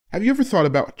Have you ever thought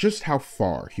about just how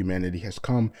far humanity has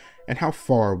come and how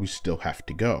far we still have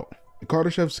to go? The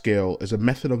Kardashev Scale is a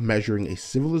method of measuring a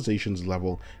civilization's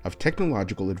level of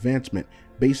technological advancement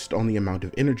based on the amount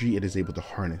of energy it is able to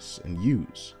harness and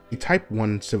use. A Type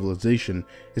 1 civilization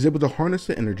is able to harness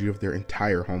the energy of their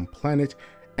entire home planet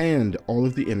and all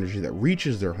of the energy that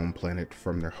reaches their home planet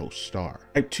from their host star.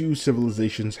 Type 2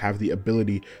 civilizations have the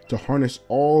ability to harness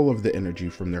all of the energy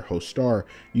from their host star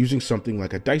using something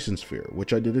like a Dyson sphere,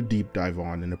 which I did a deep dive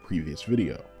on in a previous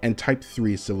video. And Type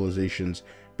 3 civilizations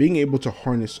being able to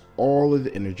harness all of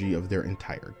the energy of their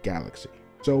entire galaxy.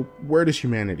 So where does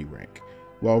humanity rank?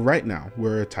 Well, right now,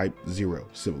 we're a Type 0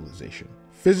 civilization.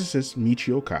 Physicist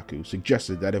Michio Kaku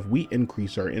suggested that if we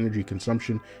increase our energy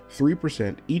consumption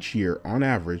 3% each year on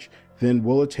average, then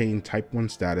we'll attain Type 1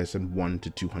 status in 1 to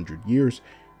 200 years,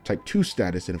 Type 2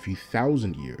 status in a few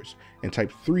thousand years, and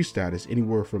Type 3 status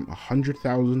anywhere from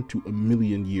 100,000 to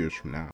 1,000,000 years from now.